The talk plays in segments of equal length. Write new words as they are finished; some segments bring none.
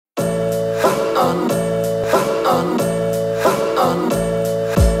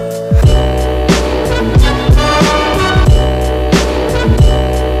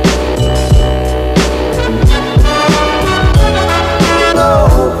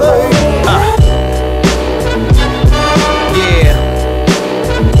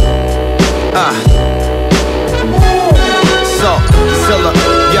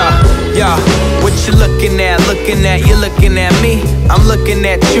What you looking at, you looking at me. I'm looking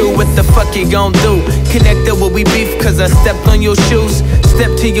at you, what the fuck you gon' do? Connected with we beef cause I stepped on your shoes.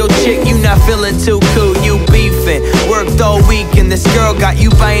 Step to your chick, you not feeling too cool. You beefing, worked all week and this girl got you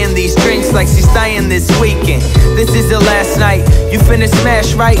buying these drinks like she's dying this weekend. This is the last night, you finna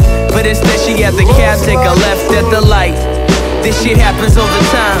smash right, but instead she at the cab, take a left at the light. This shit happens all the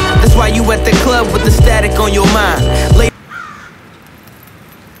time, that's why you at the club with the static on your mind.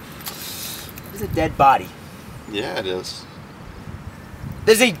 There's a dead body. Yeah, it is.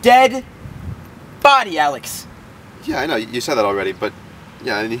 There's a dead body, Alex. Yeah, I know, you said that already, but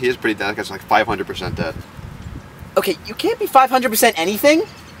yeah, and he is pretty dead. It's like 500% dead. Okay, you can't be 500% anything,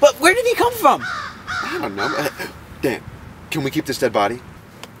 but where did he come from? I don't know. Dan, can we keep this dead body?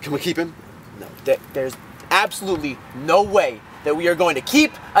 Can we keep him? No, there's absolutely no way that we are going to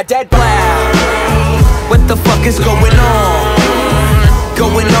keep a dead body. What the fuck is going on?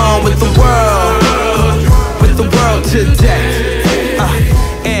 Going on with the world today.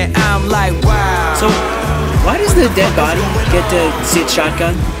 And I'm like, wow. So, why does the dead body get to sit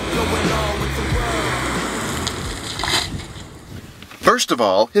shotgun? First of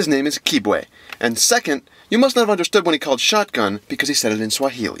all, his name is Kibwe. And second, you must not have understood when he called shotgun because he said it in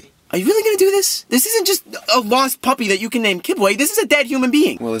Swahili. Are you really gonna do this? This isn't just a lost puppy that you can name Kibwe. This is a dead human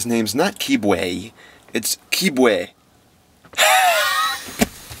being. Well, his name's not Kibwe. It's Kibwe.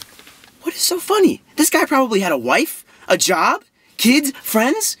 What is so funny? This guy probably had a wife, a job, kids,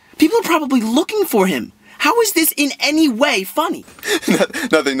 friends. People are probably looking for him. How is this in any way funny?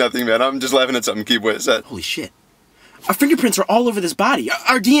 Nothing, man. I'm just laughing at something Kibwe said. Holy shit. Our fingerprints are all over this body.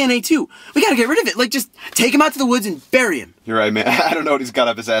 Our DNA too. We gotta get rid of it. Like, just take him out to the woods and bury him. You're right, man. I don't know what he's got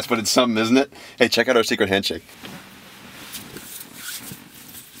up his ass, but it's something, isn't it? Hey, check out our secret handshake.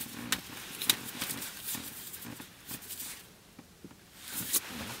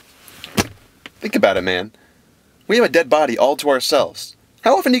 Think about it, man. We have a dead body all to ourselves.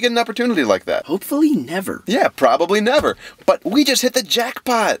 How often do you get an opportunity like that? Hopefully never. Yeah, probably never. But we just hit the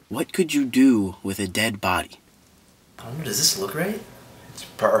jackpot. What could you do with a dead body? I don't know, does this look right? It's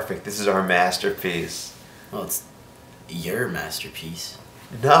perfect. This is our masterpiece. Well, it's your masterpiece.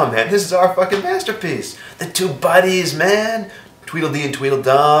 No, man, this is our fucking masterpiece. The two buddies, man. Tweedledee and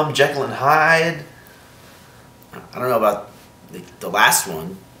Tweedledum, Jekyll and Hyde. I don't know about the last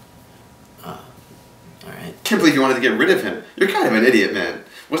one. Alright. Can't believe you wanted to get rid of him. You're kind of an idiot, man.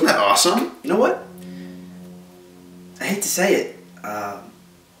 Wasn't that awesome? You know what? I hate to say it,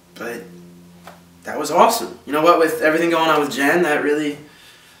 but that was awesome. You know what, with everything going on with Jen, that really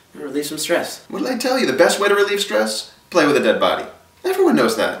relieved some stress. What did I tell you? The best way to relieve stress? Play with a dead body. Everyone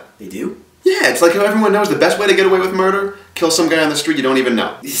knows that. They do? Yeah, it's like how everyone knows the best way to get away with murder? Kill some guy on the street you don't even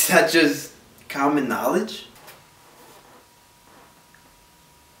know. Is that just common knowledge?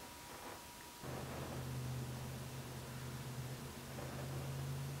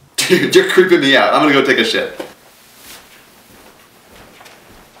 Dude, you're creeping me out. I'm gonna go take a shit.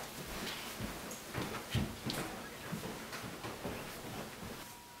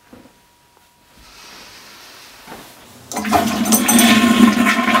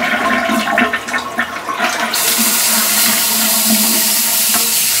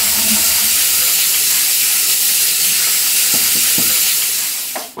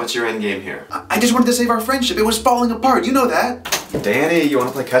 What's your end game here? I just wanted to save our friendship. It was falling apart. You know that. Danny, you want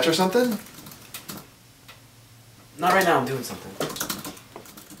to play catch or something? Not right now, I'm doing something.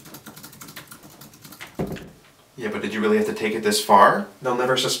 Yeah, but did you really have to take it this far? They'll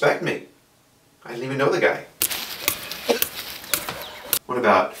never suspect me. I didn't even know the guy. What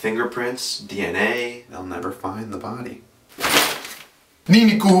about fingerprints, DNA? They'll never find the body.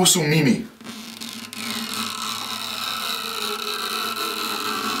 Nini kuhusu mimi?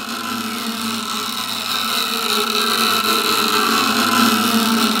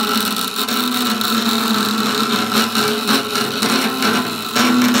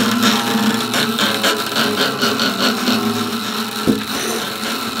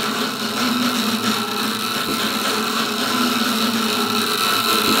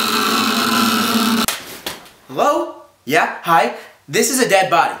 Hello? Yeah? Hi? This is a dead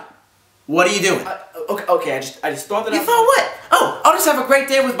body. What are you doing? Okay, I just thought that You thought what? Oh, I'll just have a great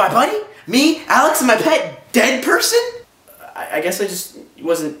day with my buddy? Me, Alex, and my pet dead person? I guess I just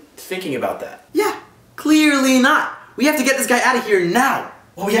wasn't thinking about that. Yeah, clearly not. We have to get this guy out of here now.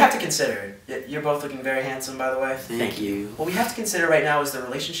 What we have to consider, you're both looking very handsome, by the way. Thank you. What we have to consider right now is the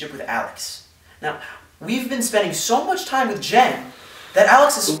relationship with Alex. Now, we've been spending so much time with Jen that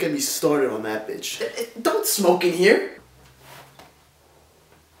Alex is... Don't get me started on that bitch. Don't smoke in here.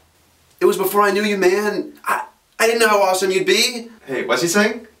 It was before I knew you, man. I didn't know how awesome you'd be. Hey, what's he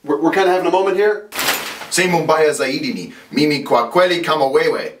saying? We're kind of having a moment here. Se mbaya zaidi ni mimi kwa kweli kama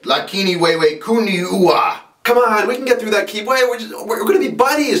wewe, lakini wewe kuniua. Come on, we can get through that, Keepway. We're gonna be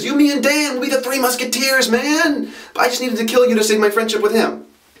buddies. You, me, and Dan. We'll be the Three Musketeers, man. I just needed to kill you to save my friendship with him.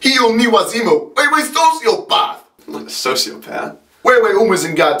 Hiyo ni wazimu, wewe sociopath. I'm not a sociopath. Wewe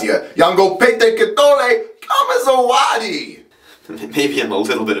umezingatia, yango pete ketole kama zawadi. Maybe I'm a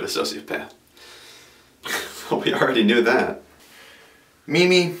little bit of a sociopath. Well, we already knew that.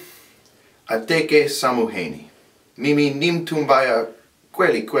 Mimi ateke samuheni. Mimi ni mtu mbaya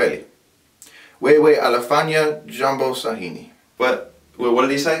kweli kweli. Wewe alafanya jambo sahini. What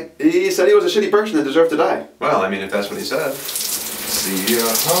did he say? He said he was a shitty person that deserved to die. Well, I mean, if that's what he said.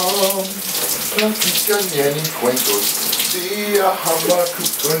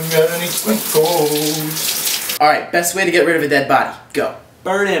 Alright, best way to get rid of a dead body. Go.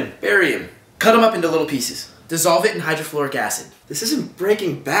 Burn him. Bury him. Cut him up into little pieces. Dissolve it in hydrofluoric acid. This isn't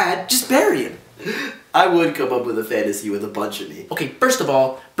Breaking Bad. Just bury him. I would come up with a fantasy with a bunch of me. Okay, first of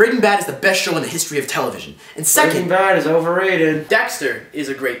all, Breaking Bad is the best show in the history of television. And second, Breaking Bad is overrated. Dexter is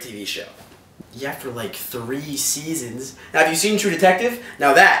a great TV show. Yeah, for like 3 seasons. Now, have you seen True Detective?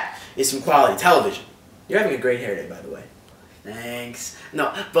 Now that is some quality television. You're having a great hair day, by the way. Thanks.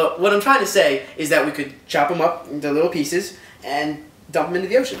 No, but what I'm trying to say is that we could chop them up into little pieces and dump them into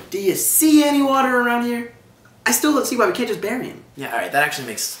the ocean. Do you see any water around here? I still don't see why we can't just bury him. Yeah, alright, that actually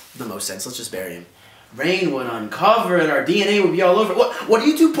makes the most sense. Let's just bury him. Rain would uncover it, our DNA would be all over it. What are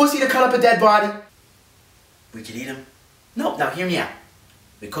you too pussy to cut up a dead body? We could eat him. No, now hear me out.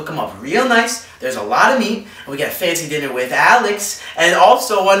 We cook him up real nice, there's a lot of meat, and we get a fancy dinner with Alex, and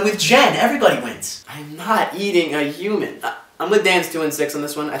also one with Jen. Everybody wins. I'm not eating a human. I'm with Dan's 2 and 6 on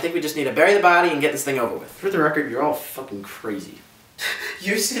this one. I think we just need to bury the body and get this thing over with. For the record, you're all fucking crazy.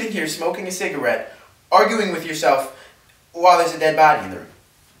 You're sitting here smoking a cigarette, arguing with yourself while there's a dead body in the room.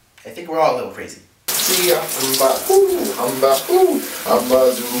 I think we're all a little crazy.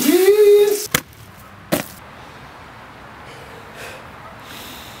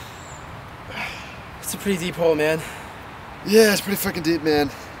 It's a pretty deep hole, man. Yeah, it's pretty fucking deep, man.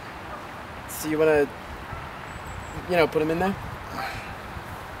 So you wanna, put him in there?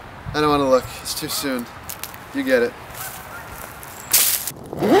 I don't want to look. It's too soon. You get it.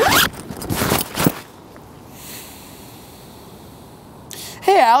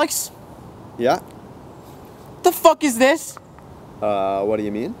 Hey, Alex. Yeah? The fuck is this? What do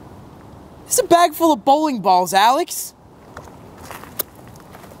you mean? It's a bag full of bowling balls, Alex.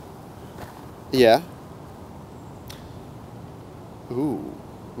 Yeah. Ooh.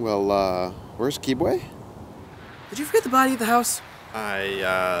 Well, where's Keebway? Did you forget the body at the house?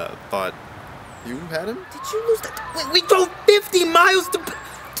 I, thought you had him? Did you lose that? Wait, we drove 50 miles to...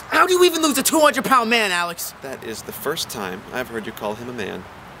 How do you even lose a 200-pound man, Alex? That is the first time I've heard you call him a man.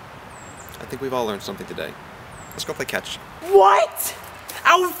 I think we've all learned something today. Let's go play catch. What?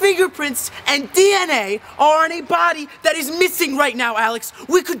 Our fingerprints and DNA are on a body that is missing right now, Alex.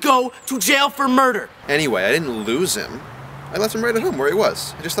 We could go to jail for murder. Anyway, I didn't lose him. I left him right at home where he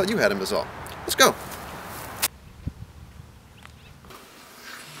was. I just thought you had him is all. Let's go.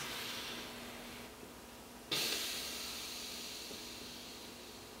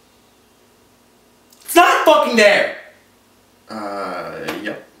 It's not fucking there.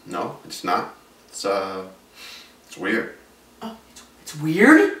 Yep. No, it's not. It's weird. Oh, it's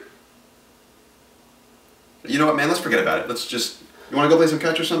weird? You know what, man? Let's forget about it. Let's just... You want to go play some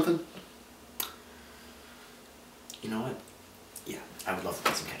catch or something? You know what? Yeah, I would love to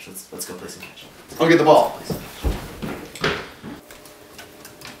play some catch. Let's go play some catch. I'll get the ball.